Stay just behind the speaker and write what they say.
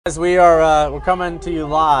Guys, we're coming to you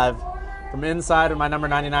live from inside of my number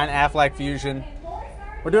 99 Aflac Fusion.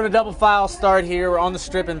 We're doing a double file start here. We're on the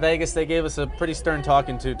strip in Vegas. They gave us a pretty stern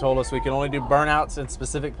talking to, told us we can only do burnouts in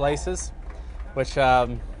specific places, which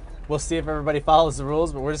we'll see if everybody follows the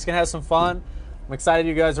rules, but we're just gonna have some fun. I'm excited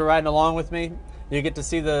you guys are riding along with me. You get to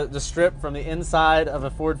see the strip from the inside of a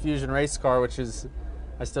Ford Fusion race car, which is,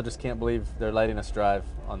 I still just can't believe they're letting us drive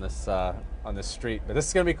on this street, but this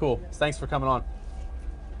is gonna be cool. So thanks for coming on.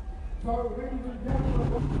 Alright,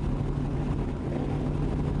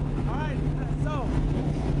 so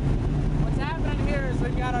what's happening here is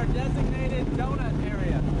we've got our designated donut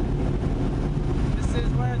area. This is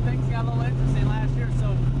where things got a little interesting last year, so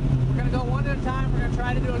we're going to go one at a time. We're going to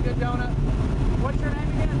try to do a good donut. What's your name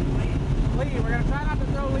again? Lee. We're going to try not to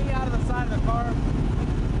throw Lee out of the side of the car.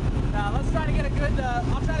 Now let's try to get a good,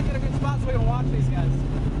 I'll try to get a good spot so we can watch these guys.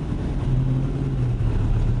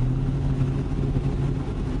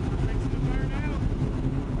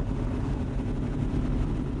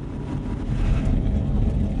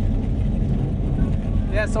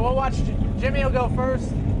 Yeah, so we'll watch. Jimmy will go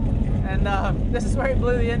first, and this is where he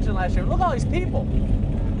blew the engine last year. Look at all these people.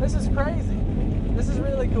 This is crazy. This is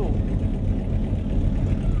really cool.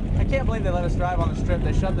 I can't believe they let us drive on the strip.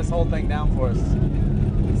 They shut this whole thing down for us.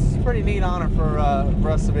 It's a pretty neat honor for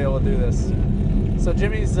us to be able to do this. So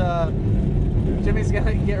Jimmy's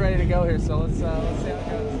gonna get ready to go here. So let's see how it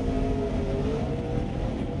goes.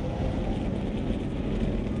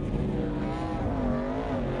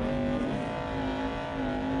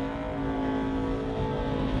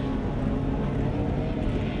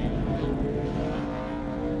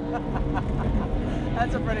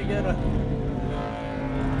 That's a pretty good one.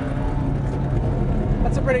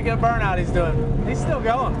 That's a pretty good burnout he's doing. He's still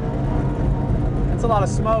going. That's a lot of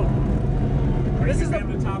smoke. This is the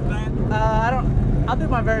top of that? I'll do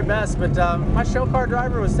my very best, but my show car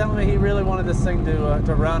driver was telling me he really wanted this thing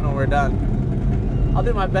to run when we're done. I'll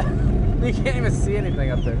do my best. You can't even see anything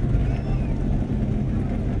up there.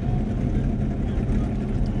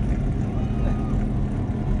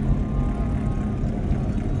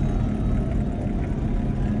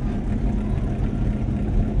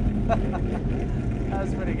 That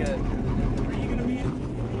was pretty good. Are you going to be in?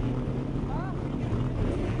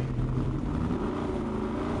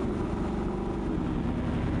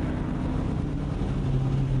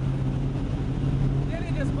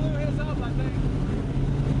 Denny just blew his up, I think.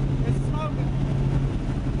 It's smoking.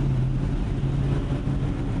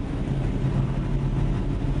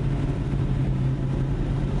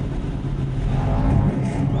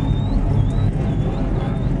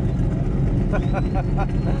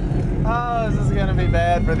 Oh, this is gonna be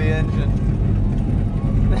bad for the engine.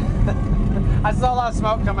 I saw a lot of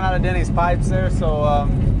smoke coming out of Denny's pipes there, so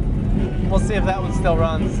we'll see if that one still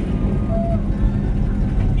runs.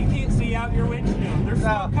 You can't see out your windshield. There's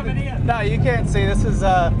smoke coming in. No, you can't see. This is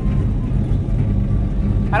I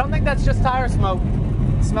don't think that's just tire smoke.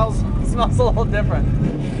 It smells a little different.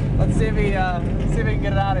 Let's see if he can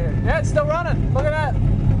get it out of here. Yeah, it's still running. Look at that.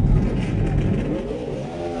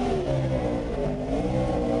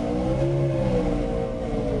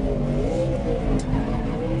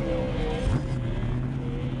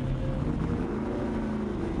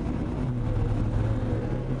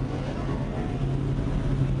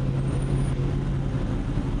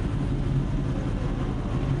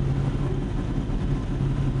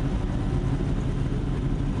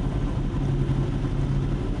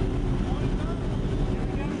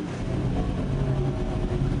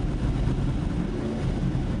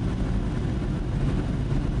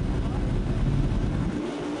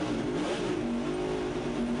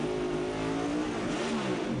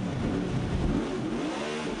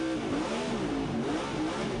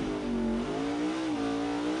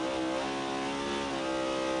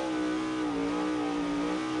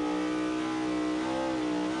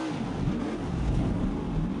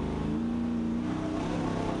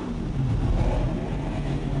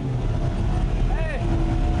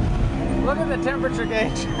 Look at the temperature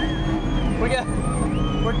gauge.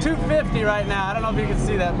 We're 250 right now. I don't know if you can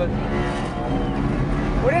see that, but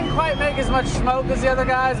we didn't quite make as much smoke as the other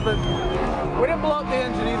guys, but we didn't blow up the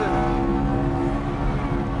engine either.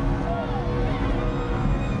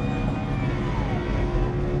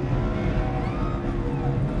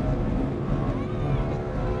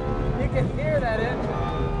 You can hear that engine.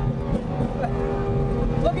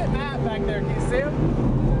 Look at Matt back there. Can you see him?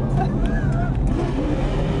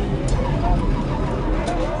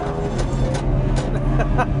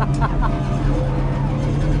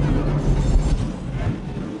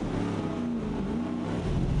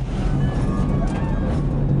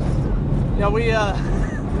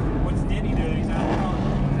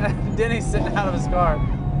 Denny's sitting out of his car.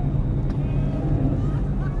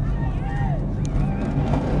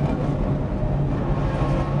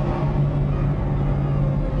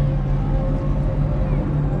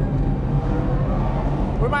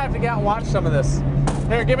 We might have to get out and watch some of this.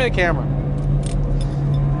 Here, give me the camera.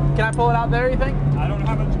 Can I pull it out there, you think? I don't know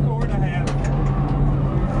how much cord I have.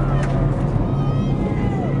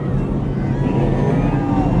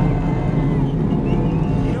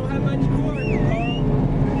 You don't have much cord, Carl.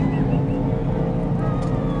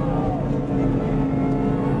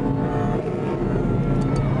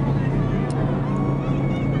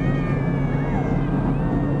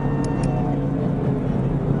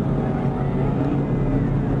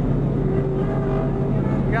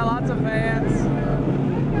 We got lots of fans.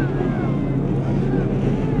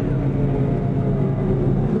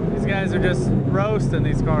 These guys are just roasting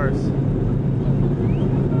these cars.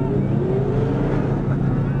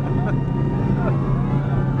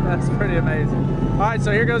 That's pretty amazing. All right,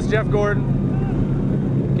 so here goes Jeff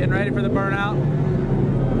Gordon, getting ready for the burnout.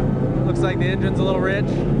 Looks like the engine's a little rich.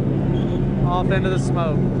 Off into the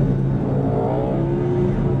smoke.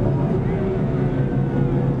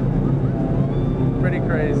 Pretty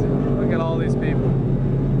crazy. Look at all these people.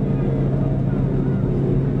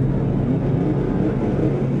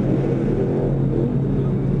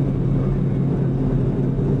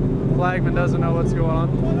 Flagman doesn't know what's going on.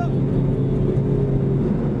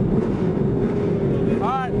 All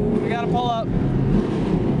right, we gotta pull up.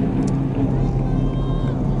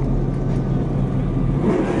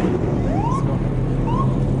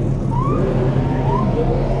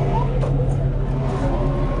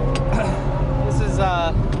 This is,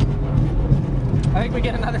 I think we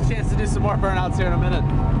get another chance to do some more burnouts here in a minute.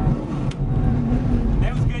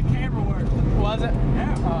 That was good camera work. Was it?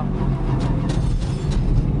 Yeah.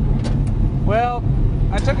 Well,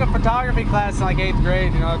 I took a photography class in like 8th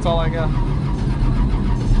grade, you know, that's all I got.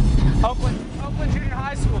 Oakland Junior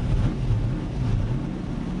High School.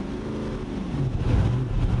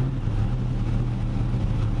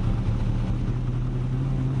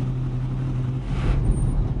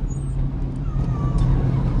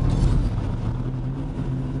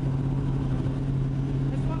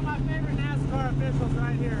 This is one of my favorite NASCAR officials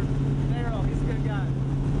right here. Daryl, he's a good guy.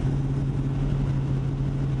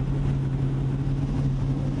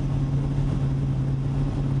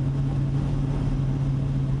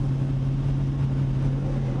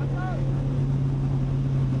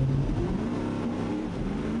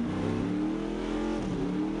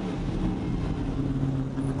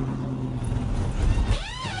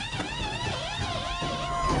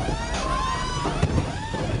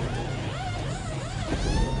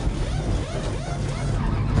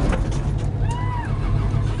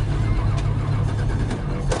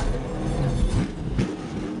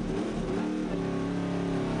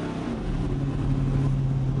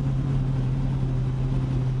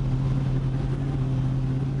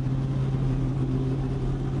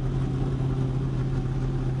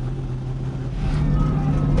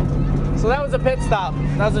 So that was a pit stop.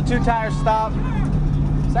 That was a 2-tire stop.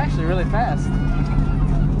 It's actually really fast.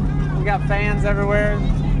 We got fans everywhere.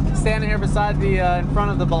 Standing here beside the, in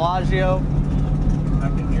front of the Bellagio. I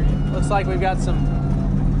can hear you. Looks like we've got some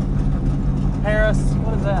Paris.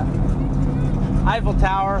 What is that? Eiffel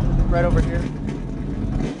Tower right over here.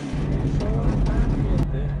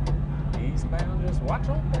 Eastbound, just watch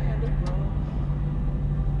on bandit run.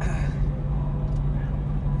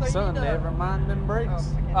 Son, never mind them brakes.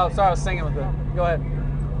 Oh, sorry, I was singing with it. Go ahead.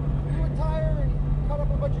 You a tire and cut up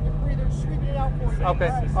a bunch of debris. They're sweeping it out for you. Okay,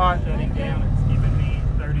 all right. Shutting down. It's giving me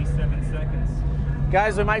 37 seconds.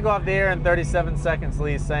 Guys, we might go off the air in 37 seconds,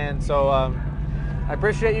 Lee's saying. So I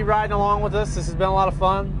appreciate you riding along with us. This has been a lot of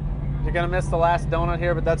fun. You're going to miss the last donut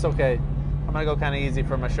here, but that's okay. I'm going to go kind of easy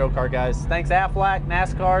for my show car guys. Thanks, Aflac,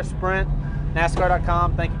 NASCAR, Sprint,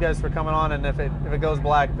 NASCAR.com. Thank you guys for coming on. And if it goes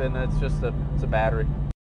black, then it's just it's a battery.